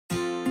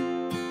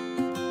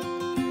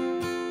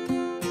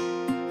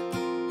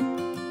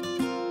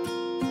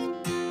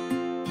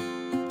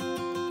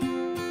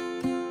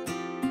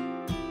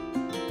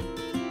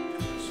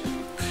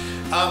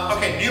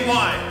Okay, new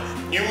wine.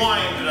 New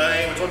wine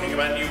today. We're talking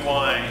about new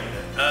wine.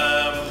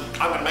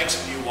 I'm going to make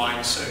some new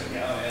wine soon. Oh,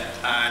 yeah.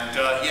 And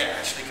yeah,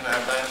 actually, can I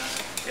have that?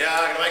 Yeah,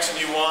 I'm going to make some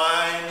new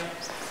wine.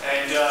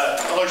 And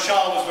although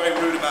Charles was very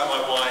rude about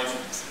my wine,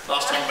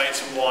 last time I made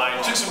some wine.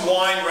 Took some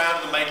wine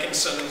round to the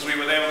Wineskins. We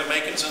were there with the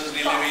Wineskins and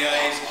the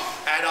Oliviers.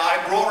 And I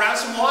brought around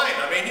some wine.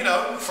 I mean, you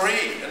know,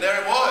 free. And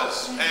there it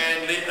was.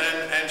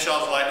 And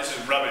Charles was like, this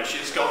is rubbish.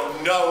 It's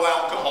got no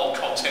alcohol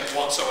content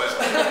whatsoever.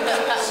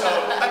 So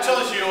that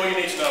tells you all you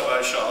need to know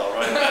about Charles,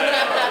 right?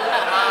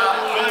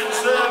 But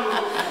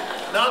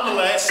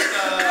nonetheless,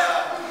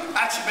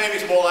 actually maybe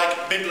it's more like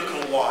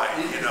biblical wine,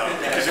 you know,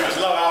 because it was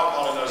low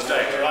alcohol in those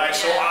days, right?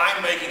 So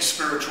I'm making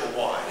spiritual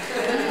wine.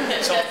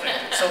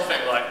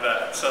 Something like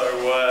that. So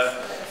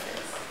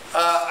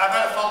I've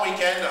had a fun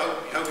weekend. I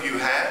hope you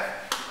have.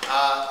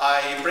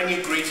 I bring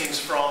you greetings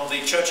from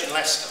the church in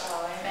Leicester.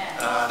 Oh,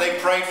 amen. They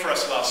prayed for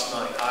us last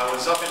night. I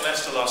was up in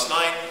Leicester last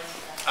night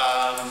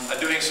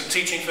doing some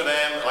teaching for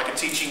them, like a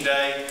teaching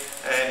day,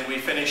 and we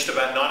finished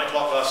about 9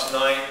 o'clock last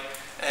night.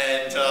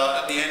 And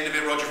at the end of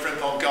it, Roger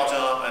Frimpong got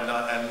up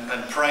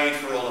and prayed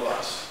for all of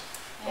us,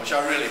 which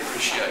I really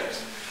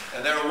appreciate.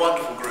 And they're a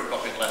wonderful group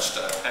up in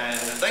Leicester, and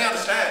they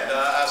understand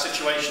our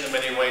situation in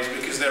many ways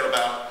because they're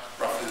about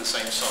roughly the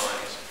same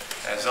size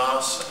as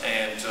us,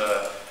 and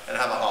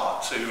have a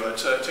heart to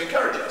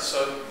encourage us.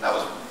 So that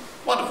was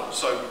wonderful.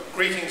 So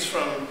greetings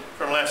from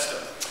Leicester.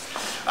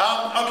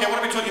 Okay, what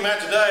are we talking about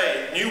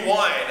today? New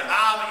wine.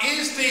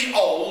 Is the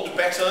old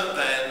better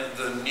than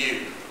the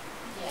new?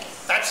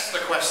 Yes. That's the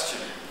question.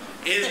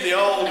 Is the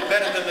old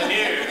better than the new?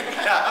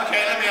 Yeah,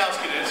 okay, let me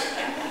ask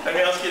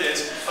you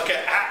this.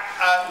 Okay,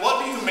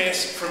 what do you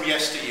miss from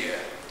yesteryear?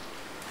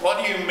 What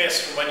do you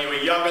miss from when you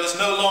were younger that's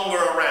no longer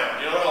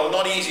around? You know,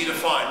 not easy to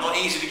find, not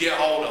easy to get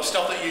hold of.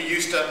 Stuff that you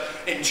used to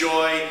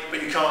enjoy,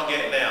 but you can't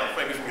get now.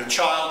 Maybe from your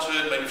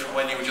childhood, maybe from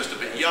when you were just a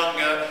bit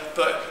younger.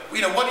 But, you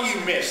know, what do you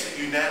miss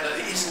that that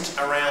isn't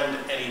around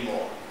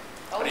anymore?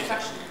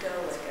 Old-fashioned girl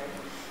Lego.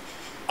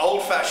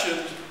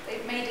 Old-fashioned?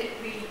 They've made it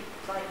really,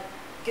 like,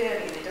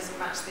 girly and it doesn't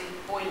match the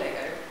boy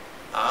Lego.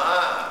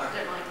 Ah. I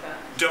don't like that.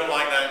 Don't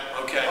like that?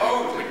 Okay.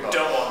 Oh, we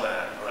don't want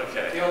that.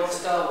 Okay. The old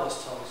Star Wars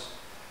toys.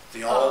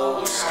 The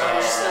old Star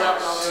Wars. Still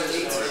have an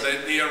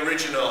R2-D2. The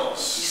originals.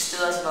 He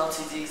still has an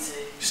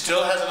R2-D2.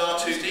 Still has an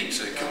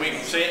R2-D2. Can we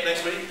see it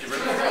next week? You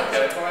bring it?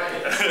 Okay.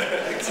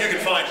 You can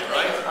find it,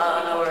 right?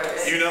 I know where it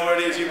is. You know where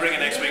it is, you bring it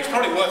next week. It's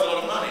probably worth a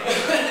lot of money.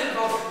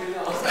 Probably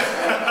not.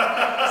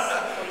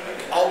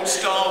 Old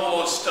Star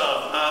Wars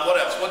stuff. What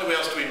else? What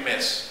else do we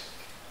miss?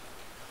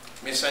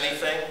 Miss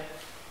anything?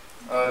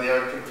 The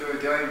old computer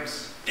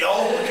games. The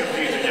old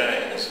computer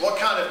games. What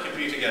kind of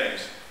computer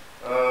games?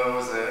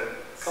 Was it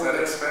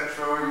ZX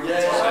Spectrum? Yeah.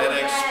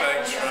 ZX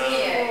Spectrum.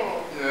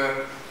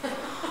 Yeah.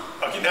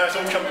 Okay, now it's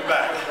all coming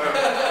back.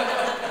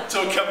 It's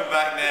all coming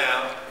back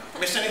now.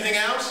 Missed anything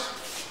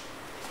else?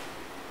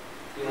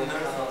 The old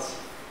cars.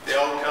 The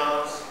old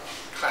cars,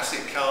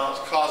 classic cars.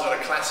 Cars that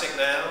are classic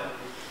now.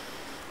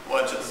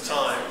 Weren't at the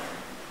time.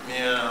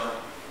 Yeah.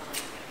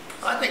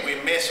 I think we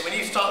miss, when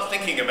you start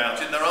thinking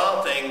about it, there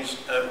are things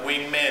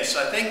we miss.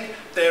 I think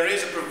there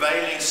is a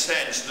prevailing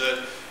sense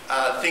that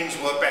things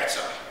were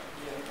better.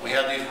 We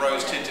had these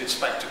rose-tinted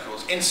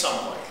spectacles, in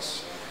some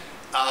ways.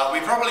 We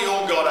probably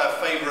all got our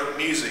favourite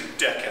music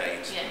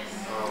decade. Yes.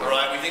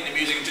 Alright, we think the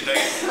music of today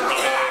is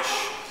rubbish,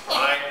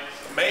 right?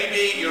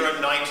 Maybe you're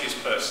a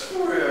 90s person,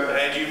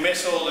 and you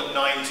miss all the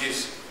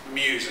 90s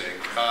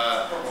music.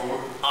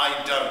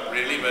 I don't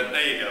really, but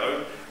there you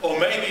go. Or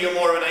maybe you're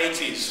more of an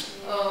 80s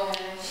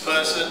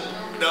person.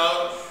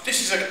 No,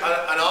 this is an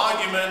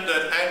argument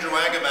that Andrew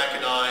Agamak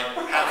and I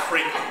have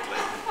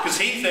frequently, because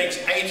he thinks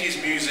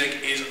 80s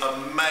music is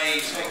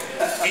amazing.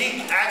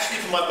 He actually,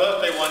 for my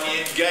birthday one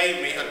year,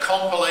 gave me a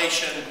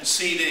compilation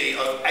CD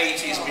of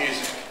 80s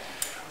music.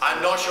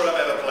 I'm not sure I've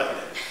ever played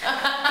it.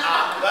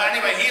 But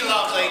anyway, he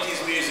loves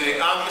 80s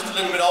music. I'm just a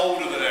little bit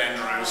older than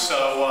Andrew,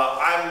 so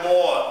I'm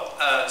more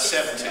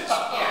 70s.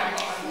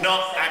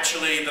 Not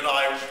actually that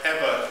I've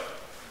ever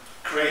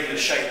created a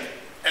shape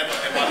ever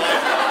in my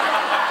life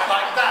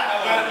like that.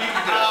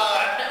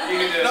 You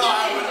can do it. No,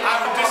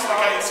 I would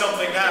dislocate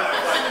something now if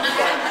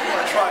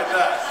I tried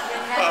that.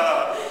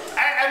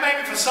 And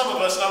maybe for some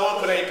of us, and I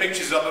won't put any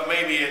pictures up, but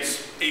maybe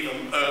it's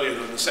even earlier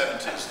than the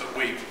 70s that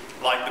we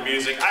like the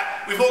music.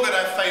 We've all got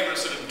our favourite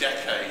sort of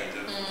decade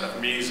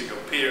of music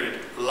or period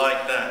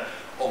like that.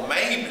 Or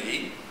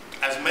maybe,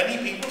 as many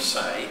people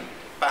say,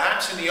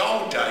 perhaps in the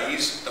old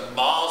days, the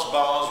Mars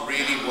bars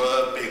really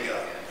were bigger.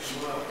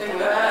 They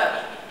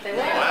were. They were.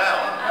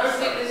 Wow.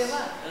 Absolutely they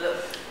were.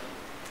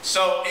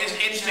 So it's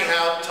interesting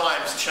how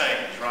times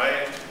change,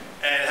 right?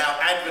 And how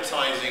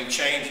advertising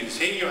changes.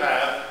 Here you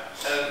have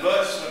an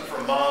advertisement for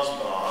a Mars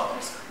bar,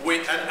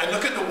 and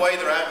look at the way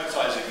they're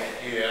advertising it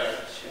here,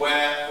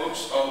 where,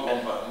 oops, oh,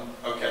 one button.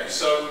 Okay,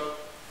 so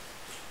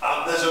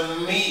there's a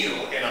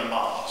meal in a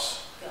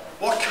Mars.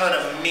 What kind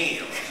of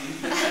meal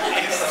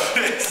is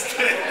this?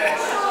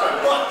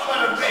 What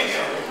kind of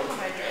meal?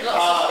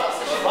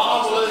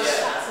 Marvelous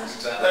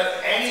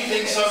that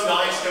anything so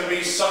nice can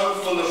be so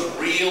full of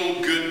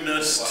real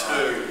goodness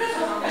too.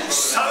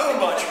 So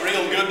much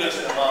real goodness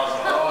in the Mars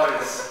bar.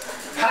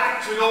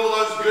 Packed with all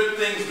those good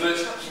things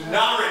that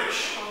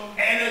nourish,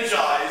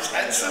 energize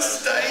and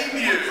sustain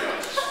you.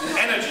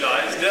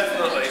 Energize,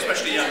 definitely,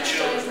 especially young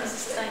children.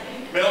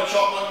 Milk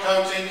chocolate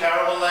coating,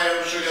 caramel layer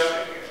of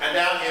sugar, and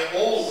down here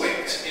all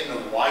whipped in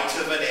the white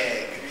of an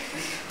egg.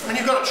 I mean,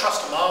 you've got to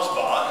trust a Mars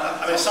bar.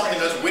 I mean, something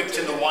that's whipped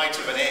in the white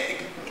of an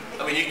egg.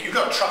 I mean, you've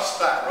got to trust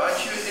that, right?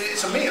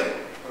 It's a meal.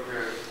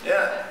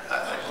 Yeah.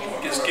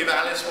 Just give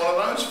Alice one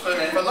of those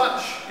for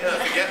lunch. Yeah,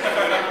 forget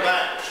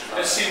that.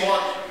 Let's see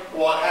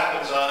what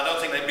happens. I don't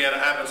think they'd be able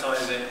to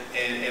advertise it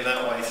in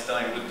that way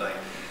today, would they?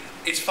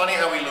 It's funny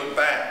how we look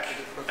back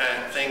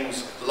at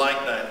things like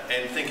that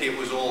and think it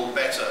was all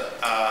better,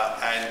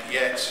 and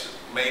yet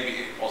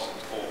maybe it wasn't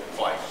all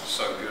quite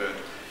so good.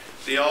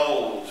 The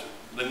old,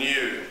 the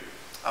new.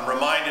 I'm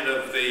reminded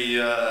of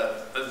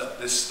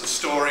the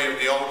story of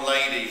the old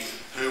lady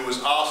who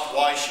was asked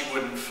why she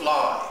wouldn't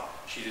fly.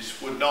 She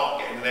just would not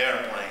get in an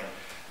airplane.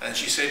 And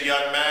she said,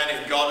 "Young man,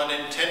 if God had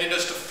intended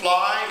us to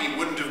fly, he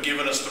wouldn't have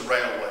given us the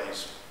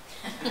railways."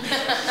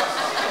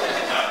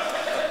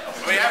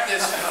 We have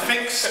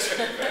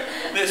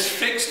this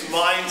fixed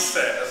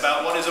mindset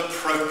about what is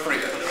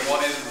appropriate and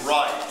what is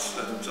right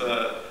and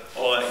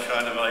all that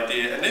kind of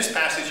idea. And this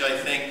passage, I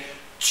think,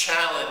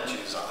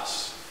 challenges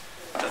us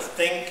to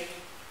think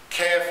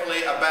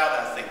carefully about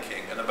our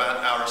thinking and about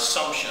our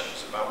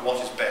assumptions about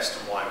what is best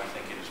and why we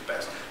think it is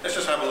best. Let's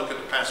just have a look at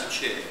the passage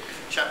here.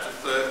 Chapter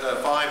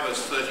 5,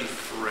 verse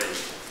 33.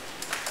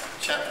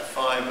 Chapter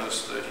 5,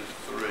 verse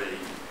 33.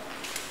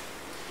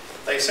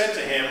 They said to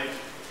him,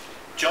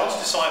 "John's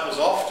disciples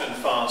often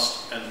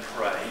fast and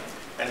pray,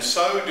 and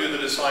so do the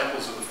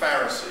disciples of the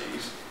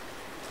Pharisees.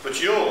 But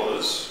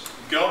yours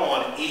go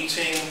on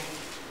eating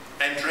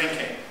and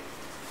drinking."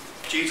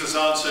 Jesus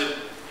answered,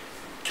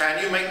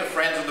 "Can you make the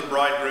friends of the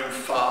bridegroom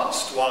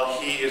fast while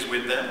he is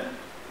with them?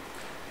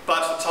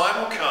 But the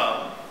time will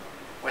come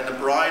when the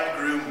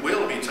bridegroom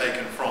will be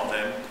taken from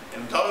them.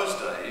 In those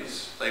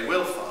days they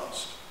will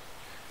fast."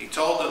 He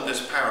told them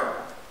this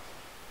parable.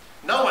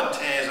 "No one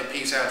tears a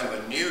piece out of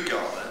a new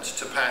garment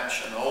to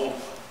patch an old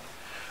one.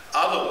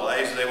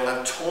 Otherwise they will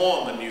have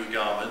torn the new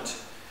garment,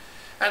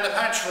 and the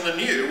patch from the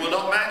new will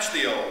not match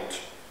the old.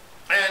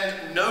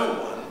 And no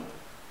one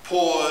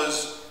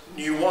pours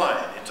new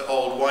wine into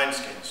old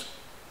wineskins.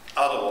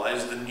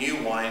 Otherwise the new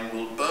wine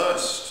will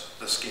burst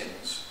the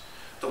skins.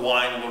 The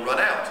wine will run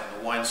out and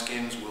the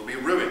wineskins will be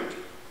ruined.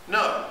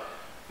 No,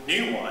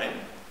 new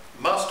wine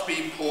must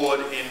be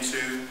poured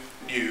into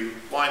new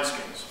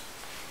wineskins.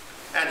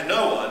 And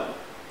no one,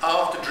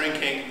 after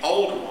drinking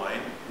old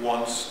wine,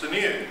 wants the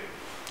new.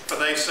 For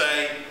they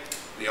say,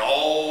 the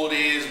old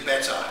is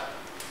better,"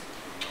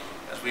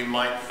 as we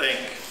might think.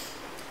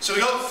 So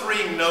we've got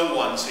three no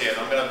ones here.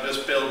 I'm going to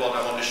just build what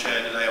I want to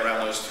share today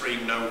around those three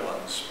no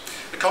ones.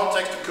 The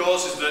context, of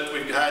course, is that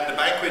we've had the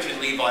banquet in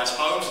Levi's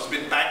home. There's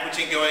been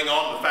banqueting going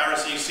on. The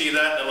Pharisees see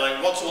that. They're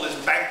like, "What's all this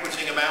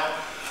banqueting about?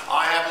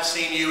 I haven't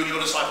seen you and your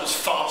disciples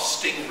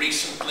fasting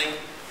recently."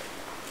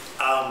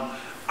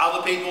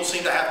 Other people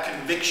seem to have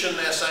conviction,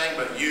 they're saying,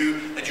 but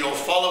you and your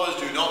followers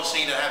do not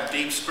seem to have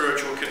deep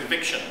spiritual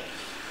conviction.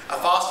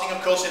 Fasting,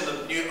 of course, in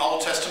the New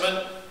Old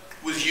Testament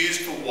was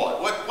used for what?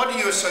 What do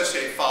you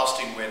associate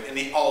fasting with in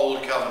the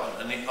Old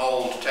Covenant, in the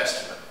Old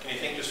Testament? Can you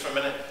think just for a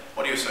minute?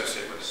 What do you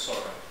associate with?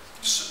 Sorrow.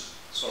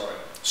 Sorrow.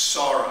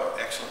 Sorrow,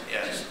 excellent,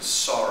 yes.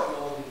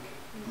 Sorrow.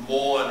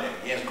 Mourning,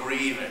 yes.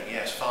 Grieving,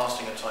 yes.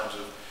 Fasting at times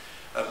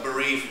of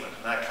bereavement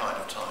and that kind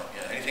of time.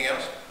 Yeah. Anything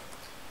else?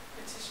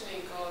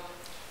 Petitioning God.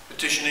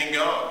 Petitioning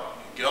God.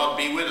 God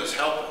be with us,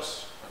 help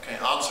us. Okay,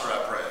 answer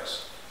our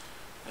prayers.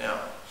 Yeah.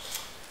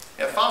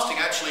 Yeah, fasting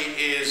actually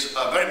is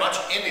very much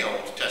in the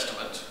Old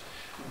Testament,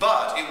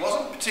 but it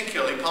wasn't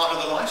particularly part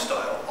of the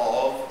lifestyle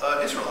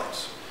of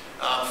Israelites.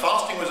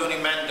 Fasting was only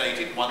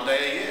mandated one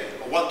day a year,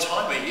 or one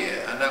time a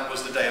year, and that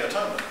was the Day of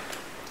Atonement.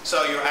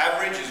 So your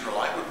average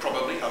Israelite would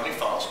probably only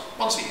fast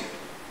once a year,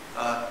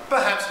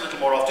 perhaps a little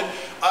more often.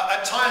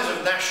 At times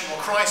of national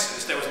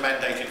crisis, there was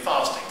mandated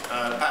fasting.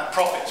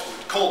 Prophets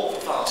would call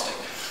for fasting,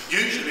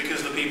 usually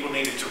because the people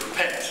needed to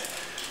repent.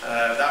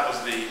 That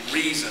was the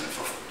reason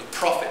for the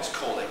prophets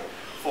calling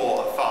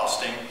for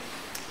fasting.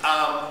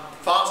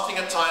 Fasting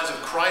at times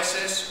of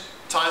crisis,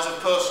 times of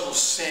personal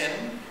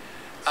sin,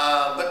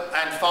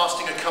 and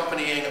fasting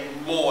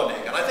accompanying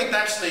mourning. And I think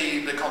that's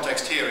the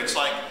context here. It's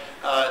like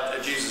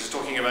Jesus is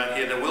talking about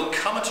here, there will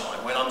come a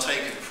time when I'm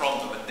taken from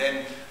them, and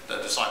then the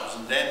disciples,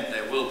 and then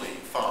there will be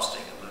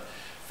fasting. And the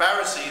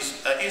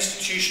Pharisees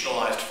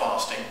institutionalized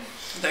fasting.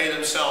 They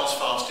themselves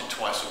fasted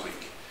twice a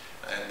week,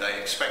 and they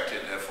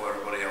expected, therefore,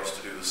 everybody else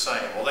to do the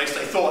same. Or at least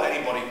they thought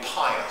anybody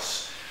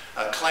pious,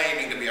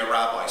 claiming to be a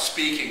rabbi,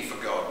 speaking for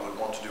God, would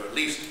want to do at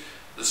least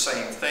the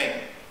same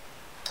thing.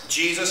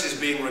 Jesus is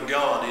being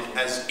regarded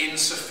as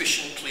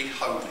insufficiently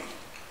holy.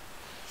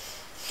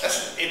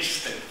 That's an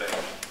interesting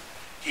thing.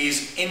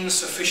 He's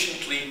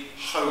insufficiently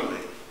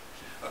holy,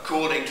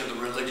 according to the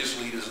religious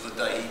leaders of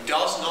the day. He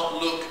does not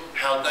look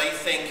how they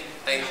think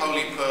a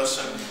holy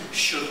person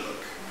should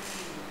look.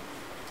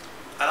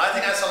 And I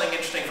think that's something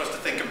interesting for us to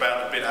think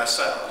about a bit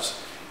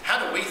ourselves.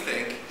 How do we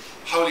think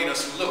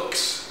holiness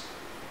looks?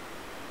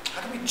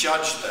 How do we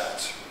judge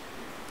that?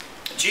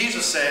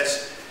 Jesus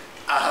says,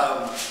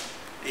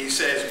 he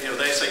says,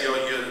 they say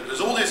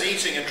there's all this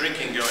eating and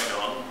drinking going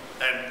on,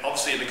 and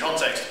obviously in the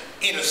context,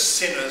 in a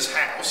sinner's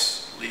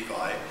house,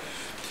 Levi.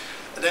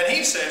 And then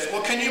he says,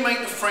 well, can you make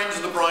the friends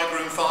of the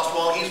bridegroom fast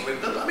while he's with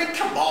them? I mean,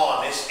 come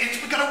on,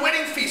 we've got a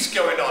wedding feast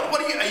going on.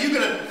 What are you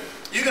going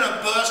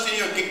to burst in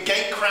your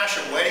gate crash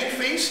a wedding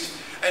feast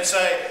and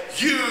say,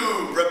 you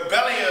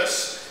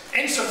rebellious,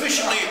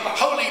 insufficiently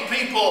holy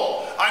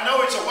people, I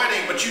know it's a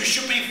wedding, but you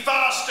should be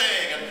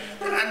fasting.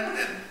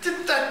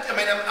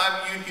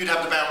 You'd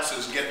have the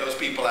bouncers get those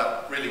people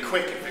out really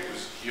quick if it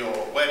was your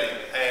wedding.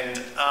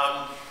 And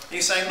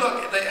he's saying,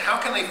 look, how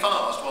can they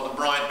fast while the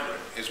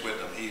bridegroom is with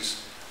them?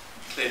 He's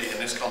clearly, in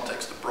this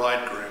context, the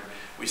bridegroom.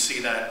 We see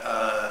that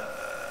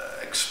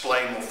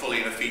explained more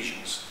fully in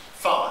Ephesians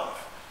 5,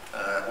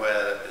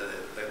 where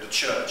the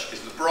church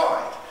is the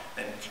bride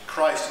and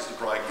Christ is the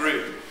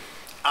bridegroom.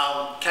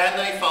 Can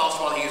they fast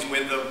while he is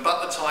with them?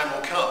 But the time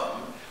will come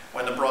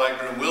when the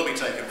bridegroom will be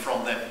taken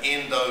from them.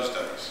 In those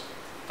days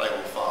they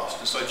will fast.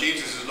 And so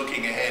Jesus is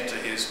looking ahead to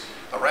his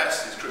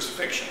arrest, his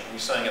crucifixion. And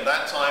he's saying at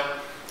that time,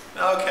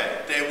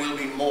 okay, there will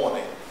be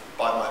mourning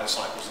by my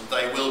disciples and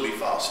they will be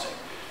fasting.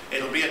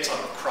 It'll be a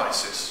time of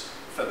crisis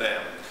for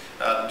them.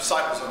 The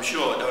disciples, I'm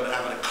sure, don't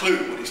have a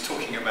clue what he's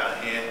talking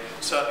about here.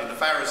 Certainly the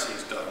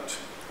Pharisees don't.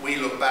 We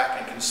look back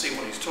and can see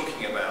what he's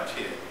talking about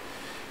here,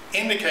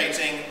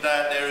 indicating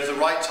that there is a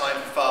right time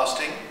for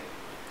fasting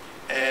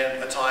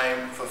and a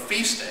time for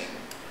feasting.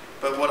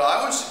 But what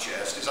I would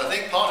suggest is, I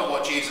think part of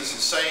what Jesus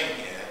is saying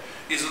here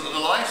is that the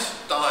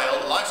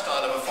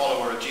lifestyle of a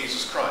follower of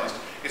Jesus Christ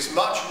is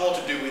much more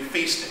to do with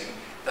feasting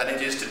than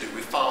it is to do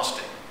with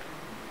fasting.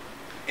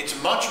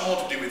 It's much more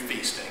to do with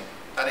feasting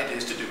than it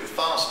is to do with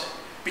fasting.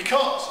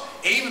 Because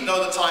even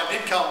though the time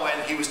did come when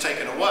he was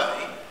taken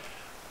away,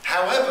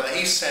 however,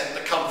 he sent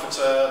the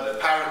Comforter, the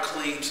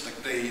Paraclete,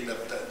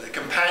 the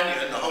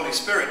Companion, the Holy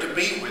Spirit to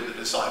be with the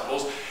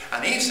disciples.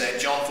 And he said,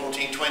 John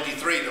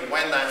 14:23, that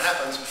when that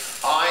happens,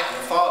 I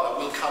and the Father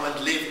will come and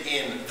live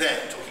in them,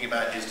 talking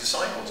about his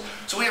disciples.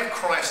 So we have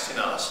Christ in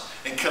us,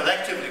 and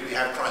collectively we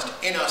have Christ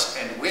in us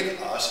and with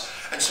us.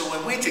 And so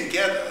when we're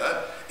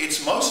together,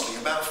 it's mostly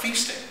about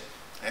feasting.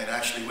 And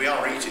actually we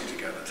are eating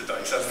together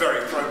today, so that's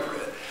very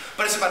appropriate.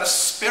 But it's about a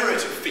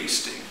spirit of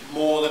feasting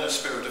more than a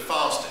spirit of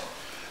fasting.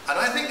 And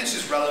I think this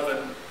is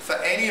relevant for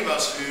any of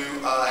us who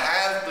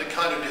have the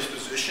kind of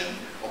disposition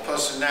or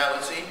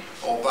personality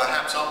or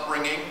perhaps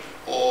upbringing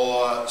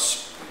or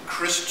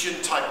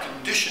Christian type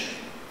conditioning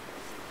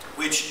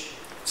which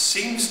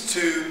seems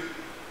to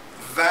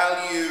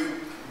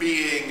value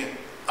being in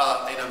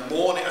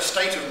a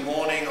state of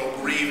mourning or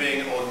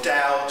grieving or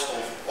doubt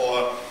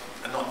or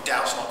and not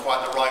doubt's not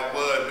quite the right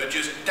word, but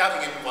just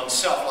doubting in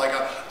oneself, like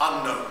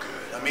I'm no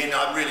good. I mean,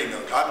 I'm really no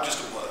good. I'm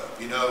just a worm.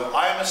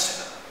 I am a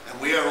sinner.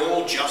 And we are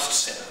all just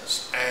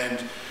sinners,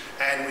 and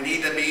we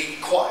need to be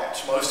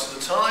quiet most of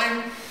the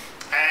time,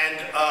 and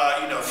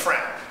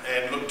frown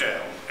and look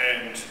down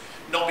and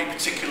not be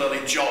particularly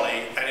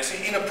jolly, and it's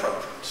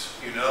inappropriate.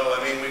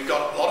 We've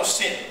got a lot of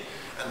sin,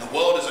 and the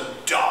world is a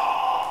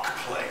dark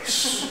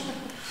place,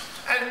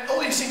 and all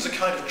these things are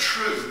kind of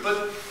true,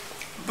 but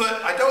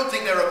I don't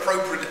think they're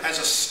appropriate as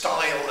a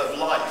style of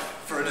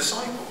life for a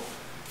disciple.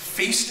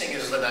 Feasting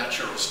is the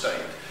natural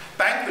state.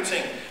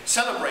 Banqueting,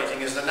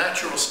 celebrating is the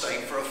natural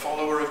state for a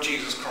follower of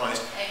Jesus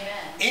Christ.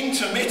 Amen.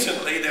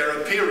 Intermittently, there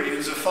are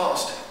periods of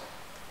fasting.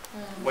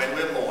 When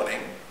we're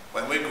mourning,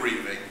 when we're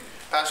grieving,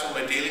 perhaps when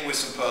we're dealing with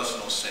some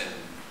personal sin,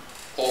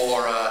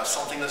 or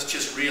something that's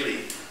just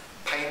really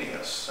paining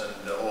us,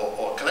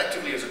 or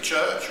collectively as a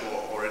church,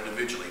 or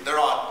individually. There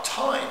are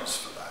times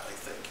for that, I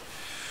think.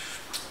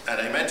 And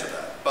amen to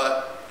that.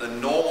 But the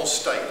normal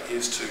state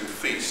is to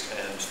feast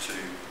and to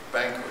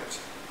banquet.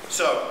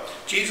 So,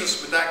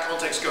 Jesus, with that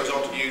context, goes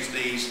on to use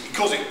these. He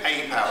calls it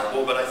a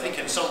parable, but I think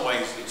in some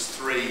ways it's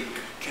three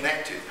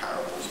connected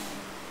parables.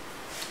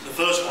 The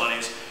first one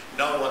is,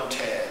 no one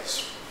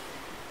tears.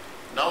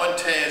 No one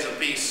tears a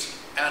piece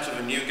out of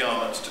a new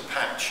garment to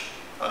patch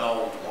an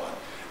old one.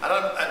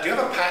 Do you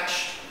ever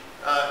patch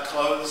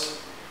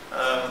clothes?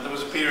 There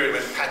was a period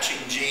when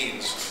patching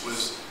jeans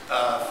was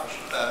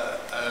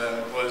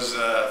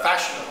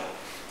fashionable.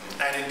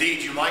 And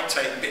indeed, you might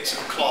take bits of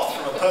cloth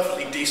from a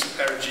perfectly decent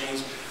pair of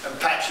jeans and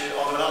patch it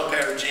onto another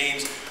pair of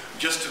jeans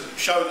just to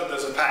show that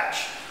there's a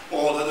patch,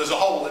 or that there's a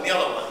hole in the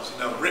other ones,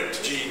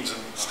 ripped jeans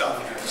and stuff.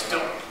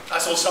 I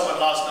saw someone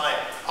last night.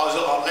 I was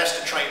on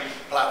Leicester train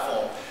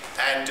platform,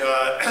 and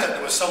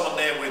there was someone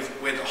there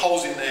with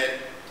holes in their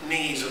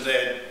knees of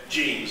their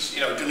jeans,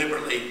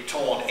 deliberately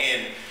torn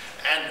in.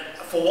 And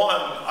for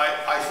one,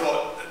 I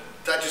thought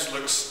that just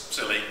looks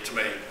silly to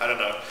me. I don't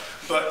know.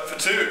 But for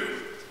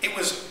two, it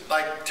was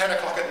like 10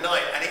 o'clock at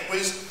night and it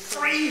was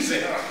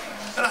freezing.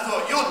 And I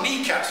thought, your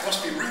kneecaps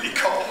must be really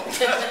cold.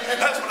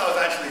 That's what I was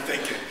actually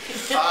thinking.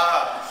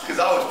 Because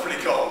I was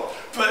pretty cold.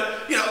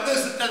 But you know,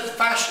 there's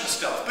fashion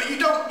stuff. But you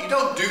don't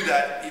do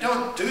that. You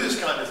don't do this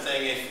kind of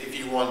thing if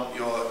you want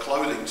your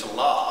clothing to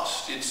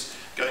last. It's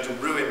going to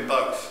ruin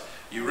both.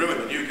 You ruin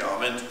the new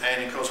garment,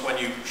 and of course when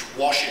you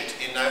wash it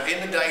in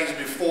the days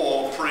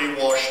before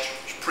pre-washed,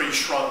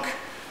 pre-shrunk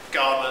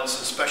garments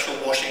and special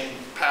washing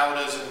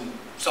powders and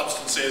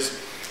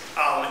substances,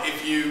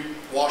 if you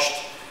washed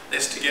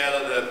this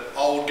together, the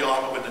old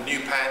garment with the new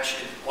patch,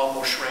 one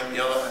will shrink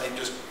the other, and it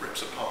just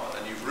rips apart,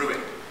 and you've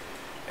ruined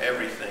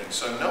everything.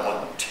 So no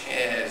one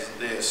tears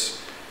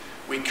this.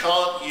 We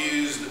can't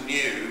use the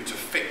new to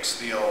fix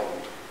the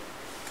old.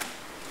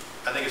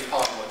 I think it's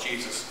part of what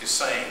Jesus is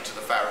saying to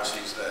the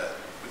Pharisees there.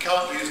 We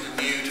can't use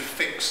the new to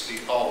fix the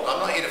old. I'm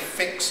not here to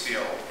fix the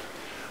old.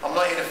 I'm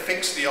not here to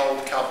fix the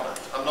old covenant.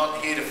 I'm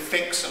not here to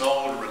fix an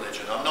old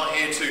religion. I'm not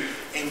here to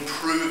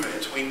improve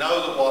it. We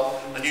know that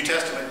what the New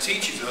Testament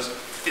teaches us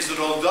is that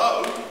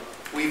although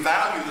we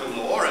value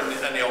the law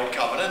and the old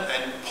covenant,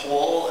 and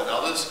Paul and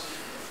others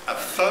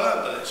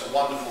affirm that it's a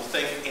wonderful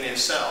thing in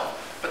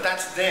itself, but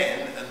that's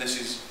then and this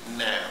is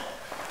now.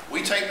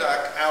 We take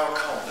our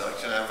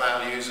conduct and our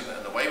values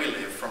and the way we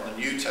live from the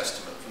New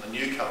Testament, from the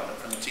New Covenant,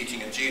 from the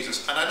teaching of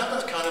Jesus. And I know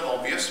that's kind of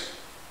obvious,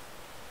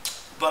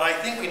 but I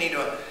think we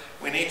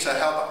need to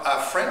help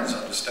our friends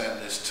understand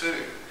this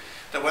too.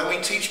 That when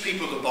we teach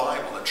people the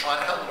Bible and try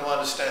to help them to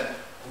understand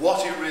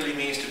what it really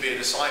means to be a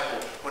disciple,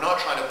 we're not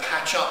trying to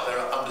patch up their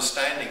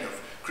understanding of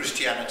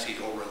Christianity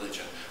or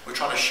religion. We're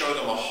trying to show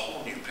them a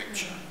whole new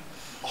picture.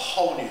 A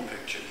whole new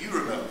picture. You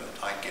remember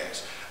it, I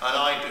guess, and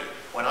I do.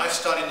 When I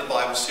studied the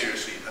Bible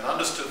seriously and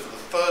understood for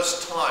the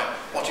first time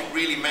what it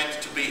really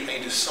meant to be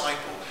a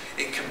disciple,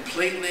 it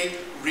completely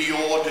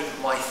reordered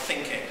my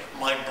thinking,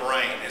 my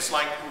brain. It's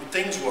like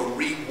things were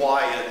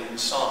rewired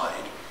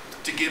inside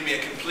to give me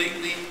a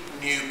completely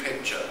new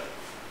picture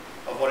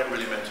of what it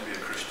really meant to be a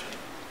Christian.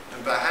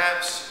 And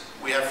perhaps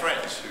we have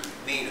friends who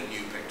need a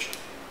new picture,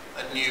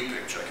 a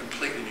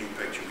completely new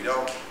picture. We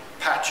don't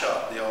patch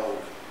up the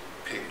old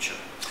picture.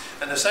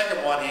 And the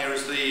second one here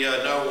is the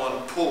no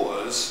one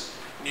pours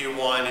new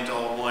wine into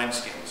old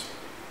wineskins.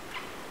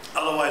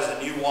 Otherwise the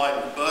new wine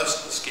will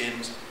burst the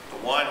skins, the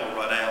wine will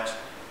run out,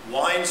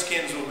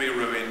 wineskins will be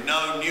ruined.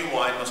 No, new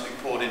wine must be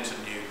poured into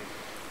new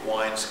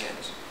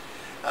wineskins.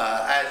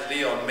 As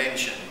Leon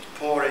mentioned,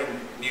 pouring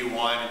new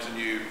wine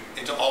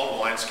into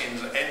old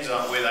wineskins ends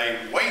up with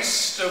a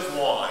waste of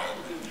wine.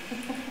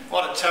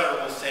 What a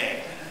terrible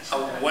thing.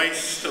 A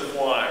waste of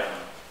wine.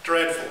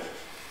 Dreadful.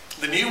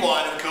 The new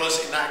wine, of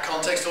course, in that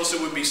context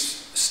also would be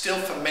still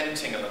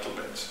fermenting a little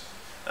bit.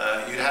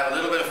 You'd have a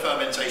little bit of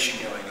fermentation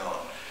going on.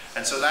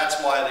 And so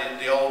that's why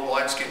the old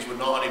wineskins would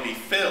not only be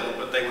filled,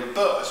 but they would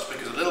burst,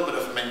 because a little bit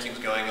of fermenting is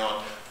going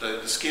on.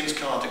 The skins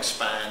can't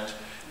expand,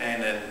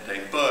 and then they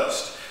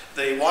burst.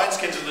 The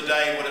wineskins of the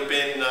day would have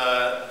been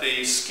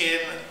the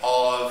skin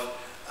of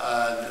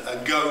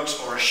a goat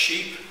or a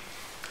sheep,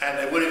 and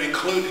they would have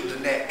included the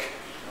neck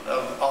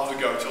of the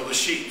goat or the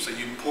sheep. So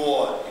you've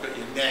got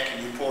your neck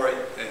and you pour it.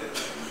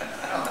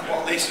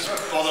 Lisa's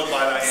bothered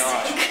by my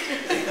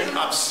eye.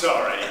 I'm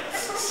sorry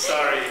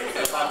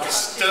if I'm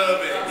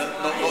disturbing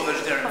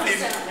the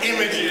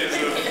images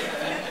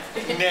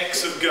of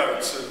necks of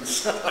goats and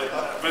stuff like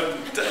that.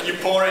 But you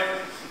pour it,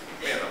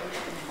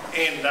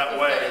 in that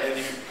way, and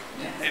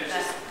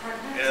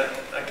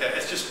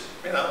it's just,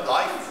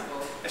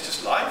 life. It's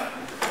just life.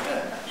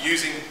 Yeah.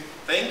 Using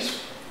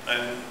things,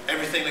 and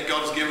everything that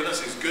God has given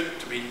us is good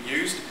to be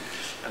used,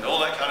 and all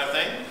that kind of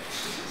thing.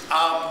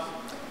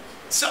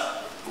 So,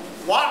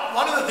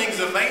 one of the things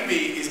that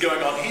maybe is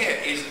going on here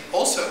is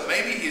also,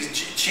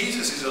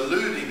 Jesus is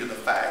alluding to the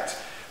fact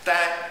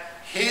that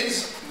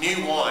his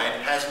new wine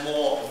has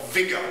more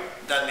vigor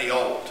than the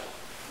old.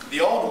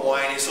 The old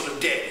wine is sort of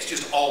dead, it's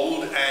just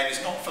old and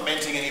it's not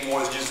fermenting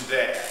anymore, it's just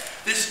there.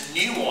 This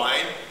new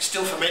wine is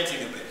still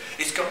fermenting a bit.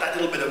 It's got that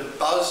little bit of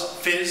buzz,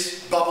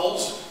 fizz,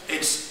 bubbles.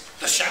 It's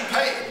the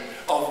champagne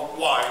of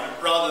wine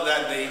rather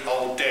than the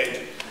old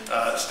dead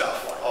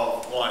stuff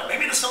of wine.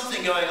 Maybe there's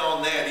something going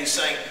on there. And he's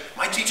saying,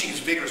 my teaching is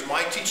vigorous,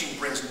 my teaching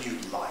brings new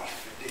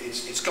life.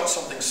 It's got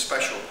something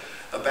special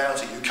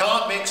about it. You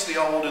can't mix the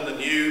old and the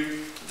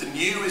new. The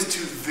new is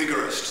too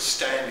vigorous to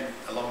stand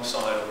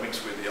alongside or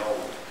mix with the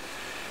old.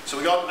 So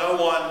we got no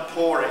one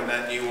pouring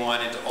that new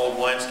wine into old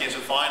wineskins,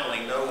 and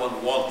finally, no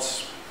one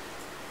wants.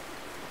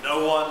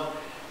 No one,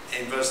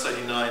 in verse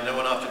 39, no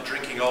one after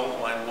drinking old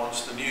wine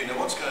wants the new. Now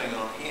what's going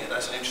on here?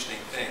 That's an interesting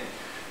thing.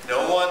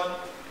 No one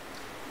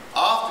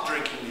after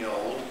drinking the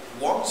old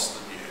wants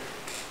the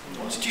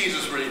new. What's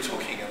Jesus really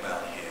talking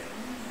about here?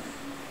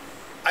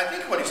 I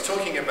think what he's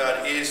talking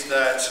about is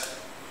that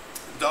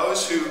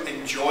those who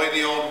enjoy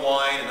the old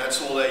wine, and that's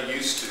all they're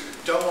used to,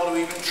 don't want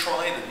to even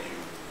try the new.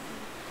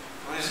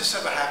 Has this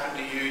ever happened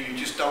to you? You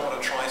just don't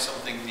want to try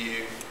something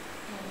new.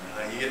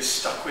 You get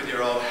stuck with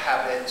your old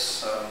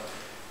habits.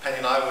 Penny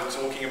and I were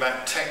talking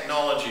about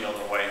technology on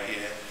the way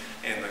here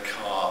in the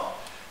car.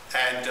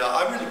 And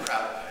I'm really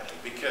proud of Penny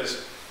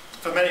because,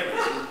 for many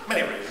reasons,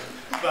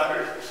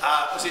 But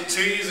was it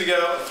 2 years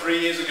ago or 3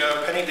 years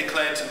ago, Penny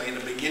declared to me at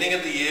the beginning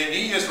of the year, New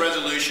Year's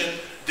resolution,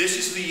 this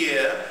is the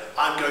year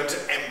I'm going to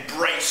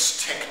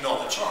embrace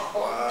technology.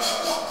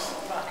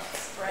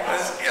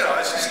 You know,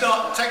 it's just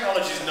not,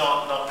 technology is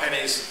not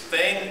Penny's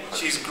thing.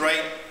 She's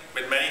great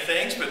with many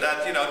things, but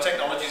that, you know,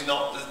 technology is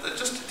not, it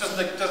just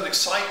doesn't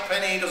excite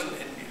Penny, doesn't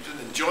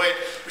enjoy it.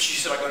 But she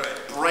said, I'm going to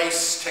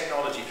embrace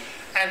technology.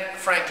 And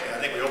frankly, I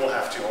think we all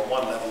have to on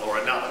one level or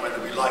another, whether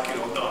we like it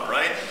or not,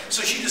 right?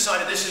 So she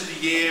decided this is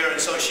the year,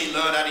 and so she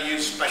learned how to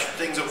use special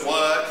things at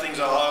work, things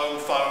at home,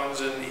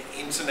 phones and the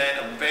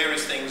internet and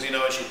various things, you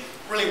know, and she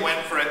really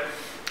went for it.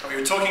 And we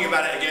were talking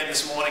about it again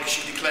this morning because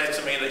she declared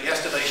to me that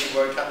yesterday she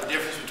worked out the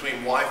difference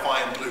between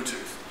Wi-Fi and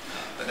Bluetooth.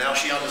 And now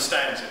she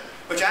understands it.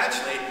 Which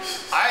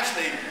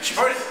she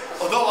probably,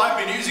 although I've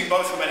been using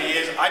both for many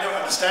years, I don't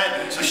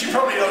understand it. So she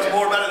probably knows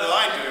more about it than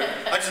I do.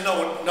 I just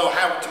know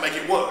how to make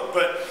it work.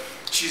 But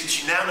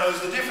she now knows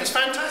the difference.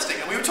 Fantastic.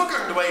 And we were talking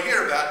on the way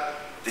here about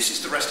this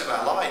is the rest of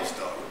our lives,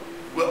 though.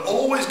 We're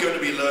always going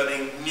to be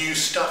learning new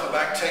stuff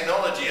about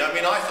technology. I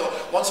mean, I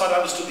thought once I'd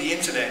understood the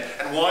internet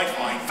and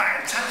Wi-Fi,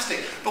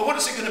 fantastic. But what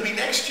is it going to be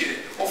next year?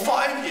 Or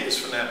 5 years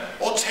from now?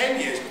 Or 10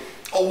 years?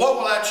 Or what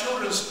will our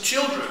children's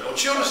children or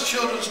children's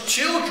children's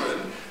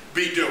children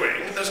be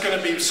doing that's going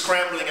to be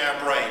scrambling our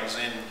brains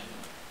in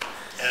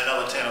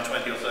another 10 or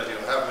 20 or 30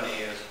 or however many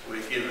years we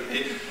hear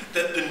it?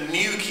 The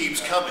new keeps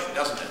coming,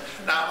 doesn't it?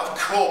 Now, of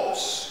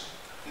course,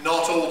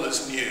 not all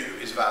that's new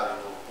is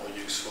valuable or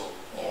useful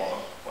or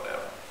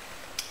whatever.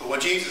 But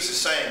what Jesus is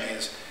saying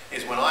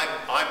is when I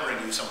bring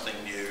you something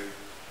new,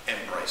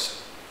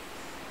 embrace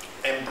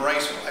it.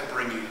 Embrace what I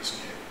bring you that's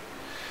new.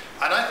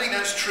 And I think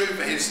that's true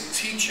for his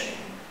teaching,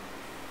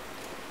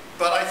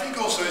 but I think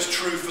also it's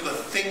true for the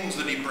things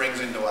that he brings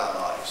into our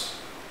lives.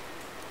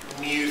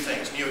 New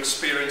things, new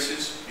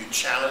experiences, new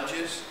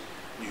challenges,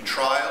 new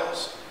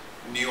trials,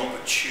 new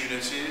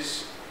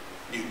opportunities,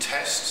 new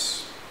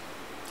tests.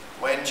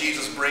 When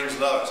Jesus brings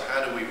those,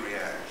 how do we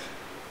react?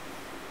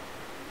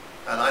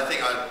 And I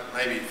think,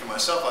 maybe for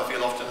myself, I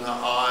feel often that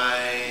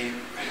I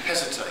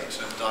hesitate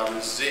and I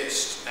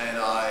resist and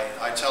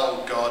I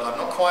tell God I'm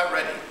not quite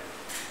ready.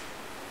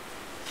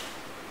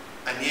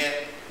 And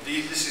yet,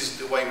 this is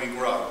the way we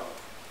grow.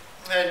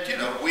 And you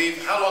know,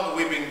 how long have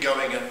we been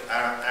going at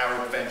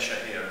our adventure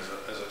here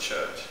as a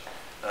church?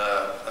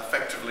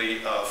 Effectively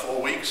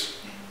 4 weeks,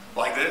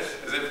 like this,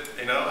 is it?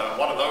 You know,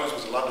 one of those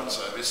was a London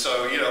service.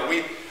 So you know,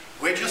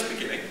 we're just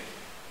beginning,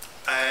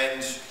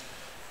 and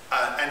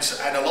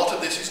a lot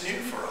of this is new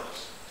for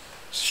us.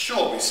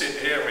 Sure, we sit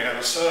here and we have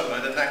a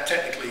sermon, and that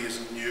technically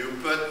isn't new,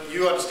 but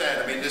you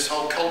understand. I mean, this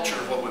whole culture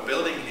of what we're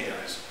building here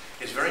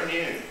is very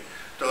new.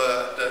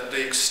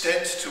 The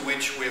extent to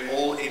which we're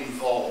all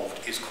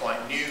involved is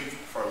quite new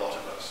for a lot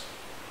of us.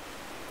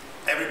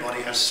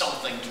 Everybody has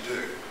something to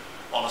do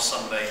on a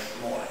Sunday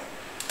morning.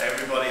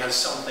 Everybody has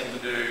something to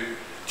do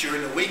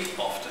during the week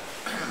often.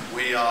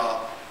 We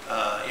are,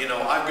 you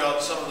know, I've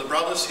got some of the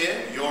brothers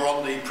here. You're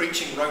on the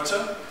preaching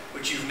rota,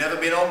 which you've never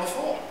been on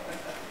before.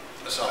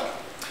 Aside.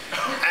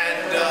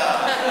 And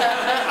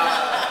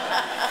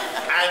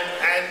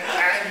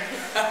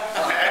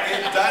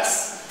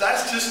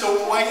that's just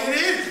the way it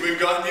is. We've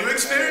got new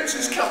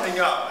experiences coming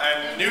up,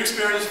 and new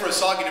experience for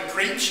Asagi to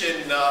preach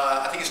in,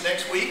 I think it's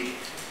next week.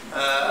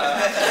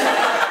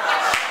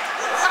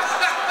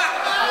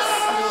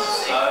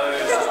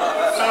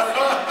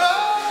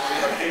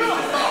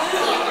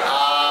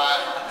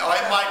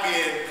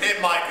 It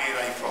might be in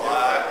April,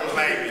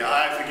 maybe,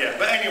 I forget.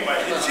 But anyway,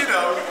 it's, you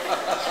know,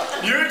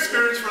 new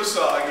experience for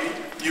Asagi,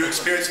 new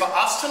experience for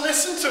us to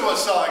listen to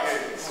Asagi.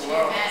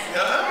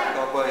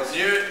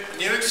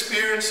 New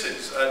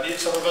experiences,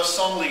 some of us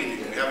song leading,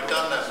 we haven't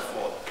done that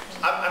before.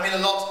 I mean,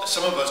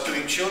 some of us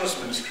doing children's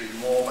ministry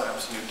more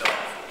perhaps than we've done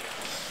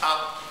before.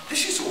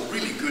 This is all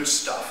really good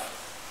stuff.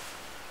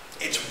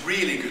 It's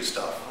really good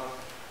stuff.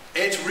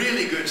 It's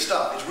really good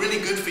stuff. It's really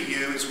good for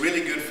you, it's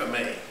really good for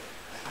me.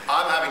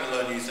 I'm having to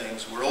learn new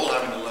things, we're all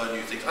having to learn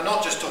new things. I'm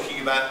not just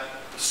talking about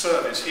the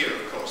service here,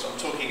 of course, I'm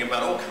talking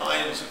about all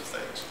kinds of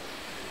things.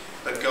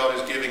 That God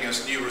is giving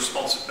us new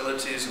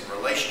responsibilities and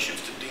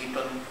relationships to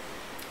deepen.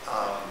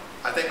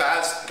 I think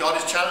perhaps God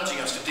is challenging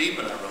us to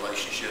deepen our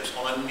relationships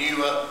on a new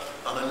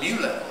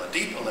level, a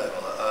deeper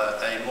level,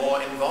 a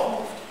more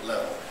involved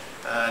level.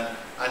 And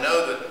I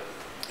know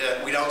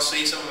that we don't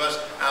see some of us,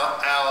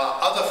 our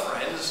other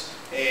friends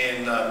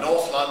in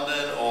North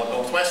London or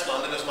Northwest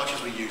London as much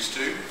as we used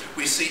to.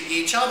 We see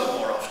each other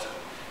more often.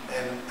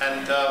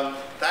 And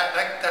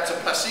that's a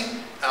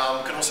blessing,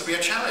 can also be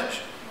a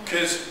challenge.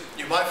 Because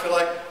you might feel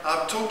like,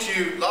 I've talked to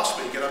you last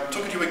week and I'm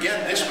talking to you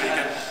again this week,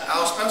 and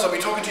I suppose I'll be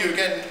talking to you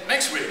again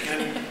next week,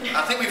 and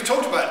I think we've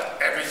talked about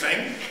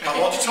everything I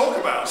want to talk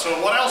about, so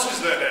what else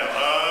is there now?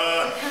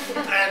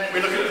 And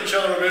we look at each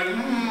other a bit,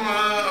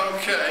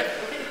 okay.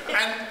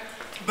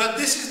 But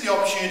this is the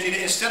opportunity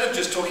to, instead of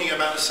just talking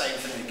about the same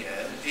thing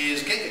again,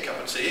 is get your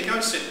cup of tea and go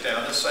and sit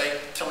down and say,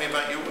 tell me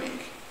about your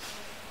week.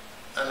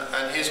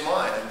 And here's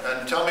mine,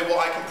 and tell me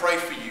what I can pray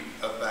for you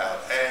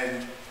about.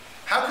 And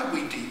how could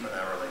we deepen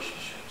our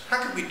relationships? How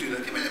could we do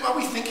that? I mean, are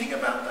we thinking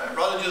about that?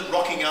 Rather than just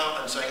rocking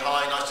up and saying,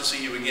 hi, nice to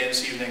see you again,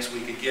 see you next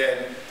week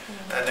again,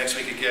 next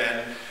week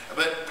again.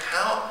 But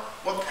how,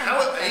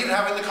 even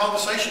having the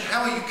conversation,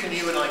 can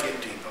you and I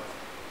get deeper?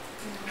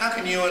 How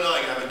can you and I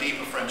have a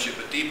deeper friendship,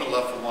 a deeper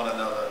love for one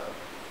another?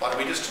 Why don't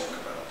we just talk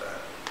about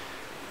that?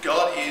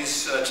 God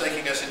is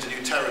taking us into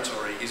new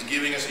territory. He's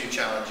giving us new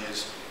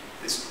challenges.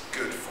 It's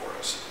good for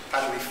us.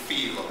 How do we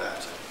feel about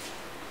it?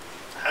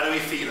 How do we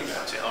feel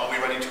about it? Are we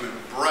ready to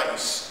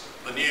embrace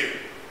the new?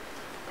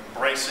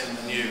 Embracing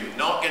the new,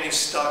 not getting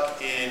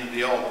stuck in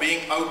the old,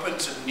 being open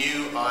to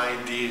new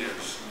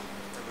ideas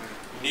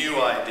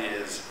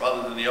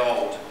rather than the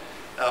old.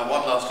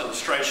 One last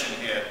illustration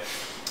here.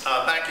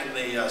 Back in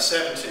the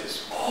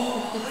 70s.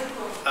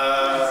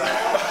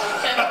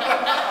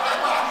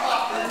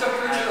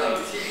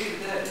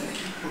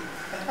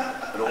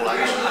 The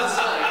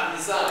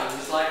design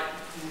was like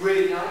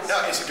really nice.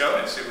 No, it's a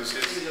Gomez. It was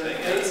his thing.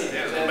 Amazing.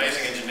 He was an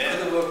amazing engineer.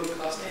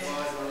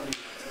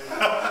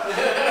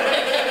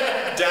 Yeah.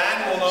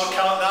 Dan will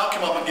now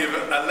come up and give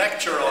a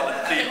lecture on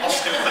the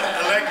Austin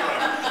Allegro.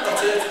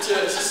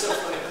 Church is so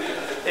funny.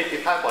 If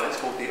you've had one, it's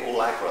called the All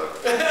Aggro.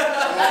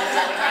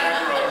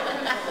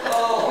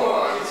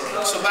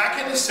 So back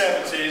in the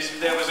 70s,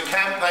 there was a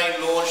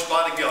campaign launched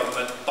by the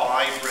government,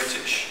 Buy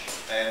British,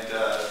 and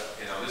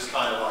this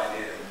kind of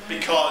idea,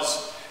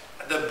 because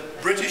the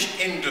British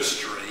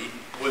industry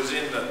was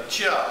in the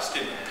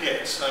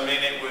pits. I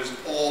mean, it was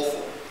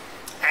awful,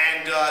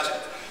 and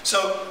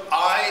so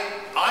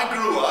I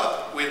grew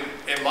up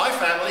in my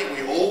family,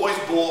 we always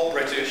bought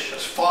British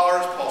as far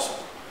as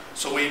possible.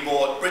 So we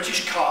bought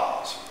British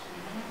cars.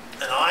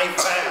 And I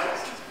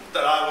vowed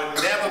that I would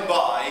never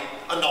buy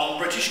a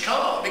non-British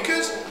car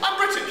because I'm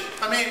British.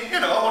 I mean,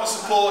 I want to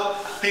support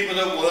people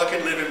that work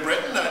and live in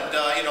Britain, and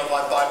if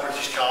I buy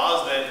British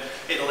cars, then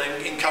it'll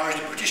encourage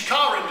the British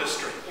car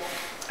industry.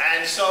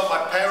 And so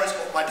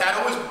my dad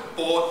always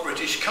bought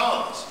British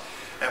cars.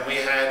 And he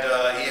had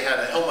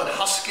a Hillman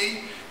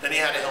Husky, then he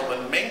had a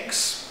Hillman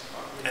Minx,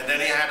 and then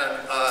he had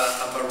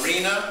a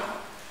Marina,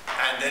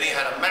 and then he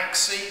had a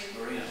Maxi.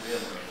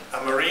 A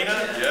Marina?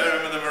 Yeah,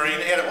 remember the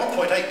Marina? He had a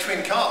 1.8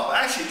 twin car, but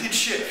actually it did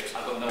shift.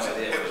 I've got no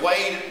idea. It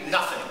weighed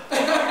nothing.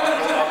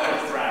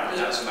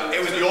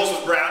 Yours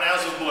was brown,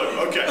 ours was blue.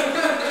 Okay.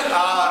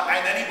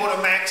 And then he bought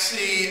a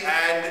Maxi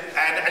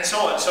and so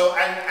on. So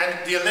and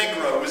the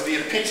Allegro was the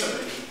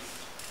epitome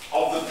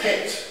of the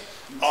pit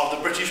of the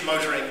British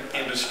motoring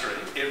industry.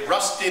 It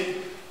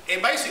rusted.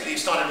 It basically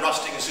started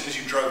rusting as soon as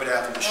you drove it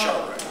out of the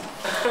showroom.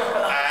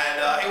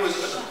 And it was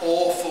an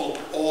awful,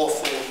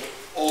 awful,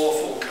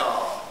 awful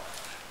car.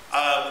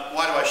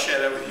 Why do I share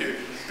that with you?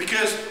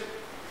 Because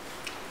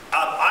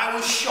I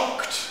was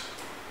shocked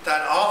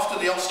that after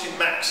the Austin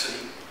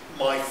Maxi,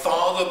 my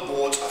father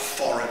bought a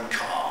foreign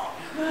car.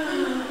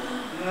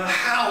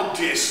 How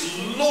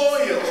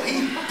disloyal!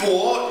 He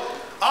bought,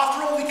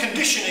 after all the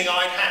conditioning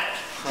I'd had,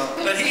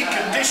 that he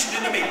conditioned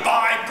into me,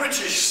 buy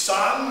British,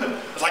 son. I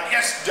was like,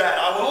 yes, Dad,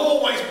 I will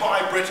always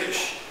buy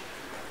British.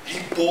 He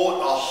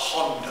bought a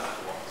Honda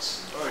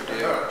once. Oh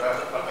dear.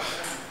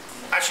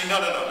 Actually,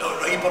 no,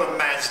 he bought a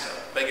Mazda.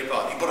 Beg your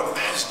pardon, he bought a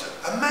Mazda.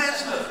 A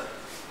Mazda?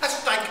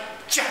 That's like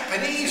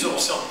Japanese or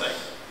something.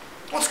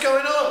 What's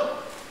going on?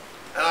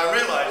 And I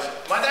realized,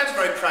 my dad's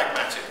very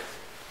pragmatic.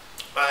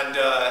 And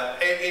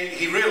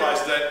he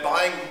realized that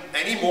buying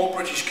any more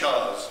British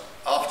cars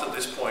after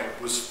this point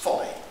was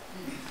folly.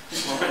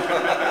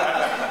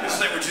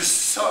 They were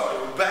just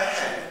so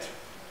bad.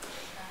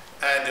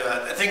 And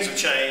things have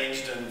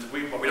changed, and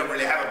we don't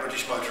really have a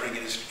British motoring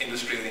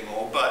industry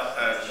anymore. But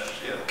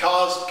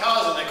cars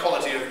and their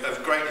quality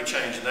have greatly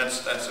changed, and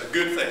that's a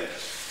good thing.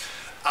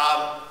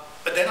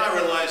 But then I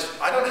realised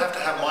I don't have to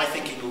have my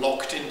thinking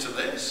locked into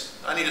this.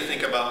 I need to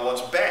think about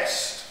what's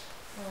best,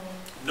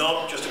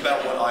 not just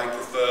about what I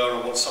prefer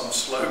or what some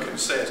slogan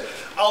says.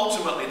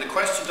 Ultimately, the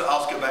question to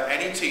ask about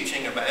any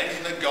teaching, about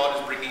anything that God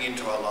is bringing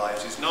into our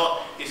lives is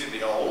not, is it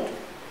the old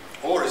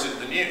or is it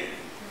the new?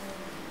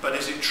 But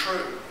is it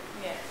true?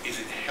 Yeah. Is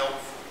it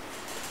helpful?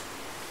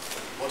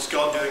 What's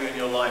God doing in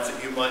your life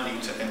that you might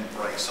need to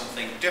embrace?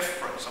 Something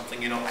different,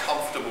 something you're not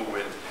comfortable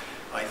with.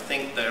 I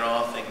think there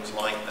are things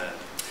like that.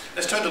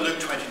 Let's turn to Luke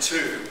 22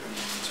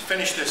 to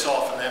finish this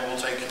off, and then we'll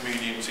take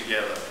communion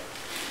together.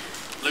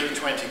 Luke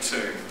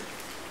 22.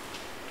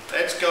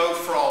 Let's go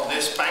from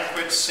this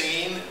banquet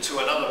scene to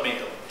another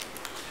meal.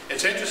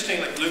 It's interesting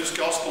that Luke's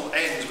gospel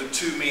ends with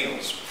two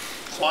meals.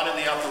 One in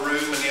the upper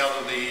room and the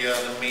other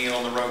the meal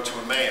on the road to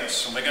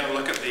Emmaus. And we're going to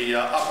look at the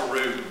upper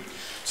room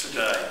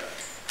today.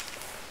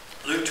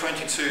 Luke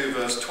 22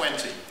 verse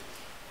 20.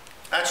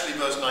 Actually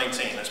verse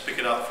 19. Let's pick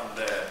it up from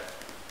there.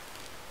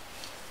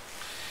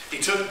 He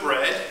took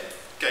bread,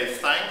 gave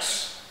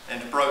thanks,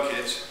 and broke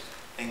it,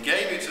 and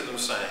gave it to them,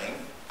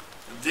 saying,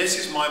 "This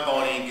is my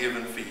body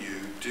given for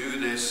you. Do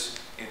this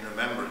in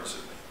remembrance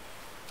of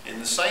me." In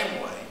the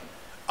same way,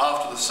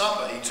 after the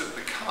supper, he took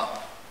the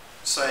cup,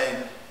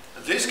 saying,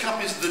 "This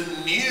cup is the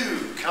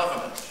new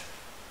covenant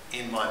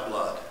in my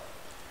blood,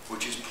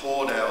 which is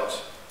poured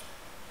out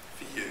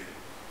for you."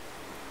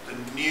 The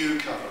new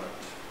covenant.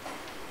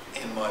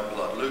 in my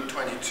blood. Luke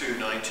 22,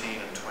 19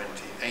 and 20.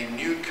 A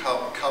new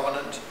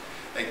covenant,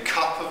 a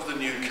cup of the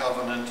new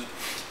covenant,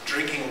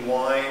 drinking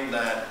wine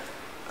that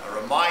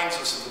reminds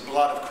us of the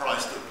blood of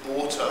Christ that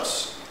bought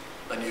us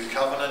the new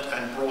covenant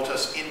and brought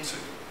us into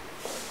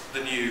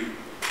the new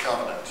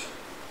covenant.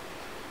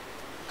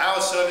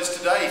 Our service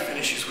today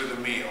finishes with a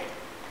meal.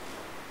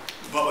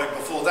 But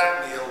before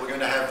that meal, we're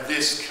going to have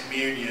this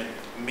communion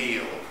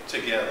meal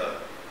together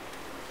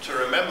to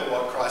remember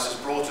what Christ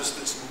has brought us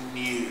that's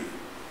new.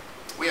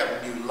 We have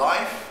a new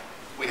life,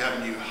 we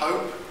have new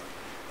hope,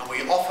 and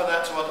we offer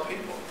that to other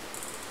people.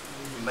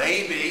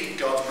 Maybe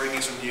God's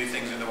bringing some new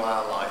things into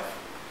our life.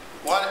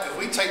 Why, if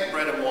we take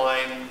bread and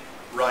wine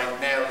right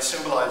now that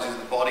symbolizes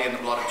the body and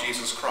the blood of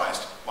Jesus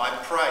Christ, I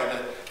pray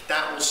that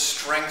that will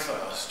strengthen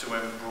us to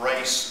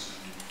embrace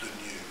the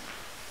new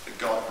that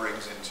God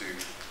brings into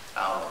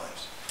our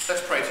lives.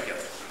 Let's pray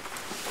together.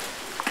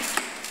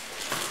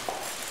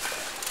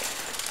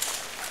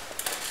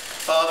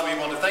 Father, we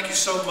want to thank you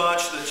so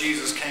much that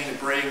Jesus came to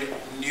bring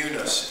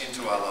newness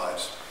into our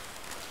lives.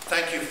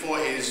 Thank you for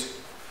his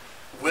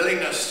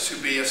willingness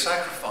to be a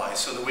sacrifice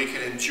so that we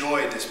can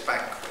enjoy this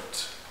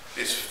banquet,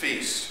 this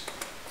feast.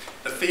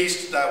 The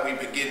feast that we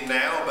begin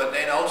now, but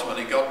then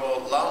ultimately God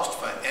will last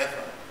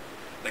forever.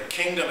 The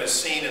kingdom is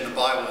seen in the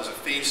Bible as a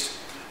feast,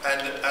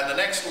 and the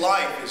next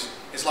life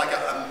is like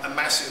a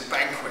massive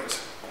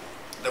banquet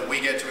that we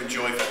get to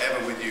enjoy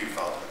forever with you,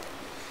 Father.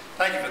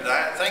 Thank you for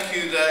that. Thank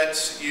you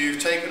that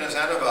you've taken us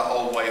out of our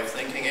old way of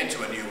thinking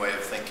into a new way of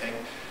thinking.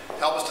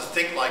 Help us to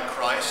think like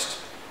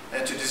Christ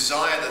and to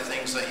desire the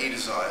things that he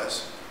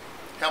desires.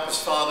 Help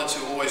us, Father,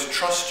 to always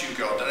trust you,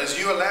 God, that as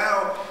you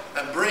allow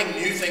and bring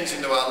new things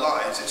into our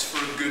lives, it's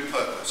for a good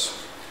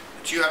purpose.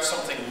 That you have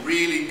something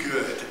really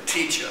good to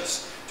teach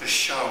us, to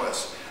show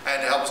us,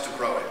 and to help us to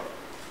grow in.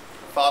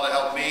 Father,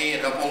 help me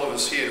and help all of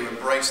us here to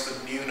embrace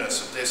the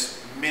newness of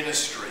this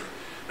ministry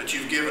that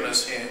you've given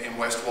us here in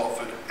West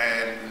Watford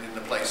and in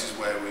the places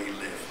where we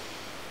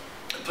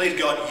live. And please,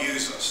 God,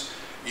 use us.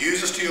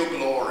 Use us to your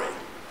glory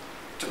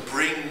to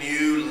bring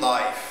new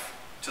life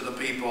to the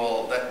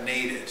people that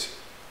need it,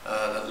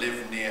 that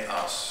live near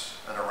us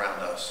and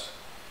around us.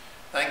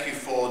 Thank you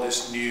for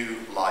this new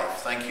life.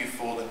 Thank you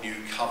for the new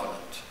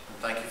covenant. And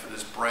thank you for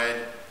this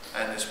bread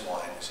and this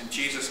wine. It's in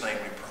Jesus' name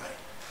we pray.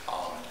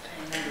 Amen.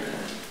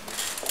 Amen.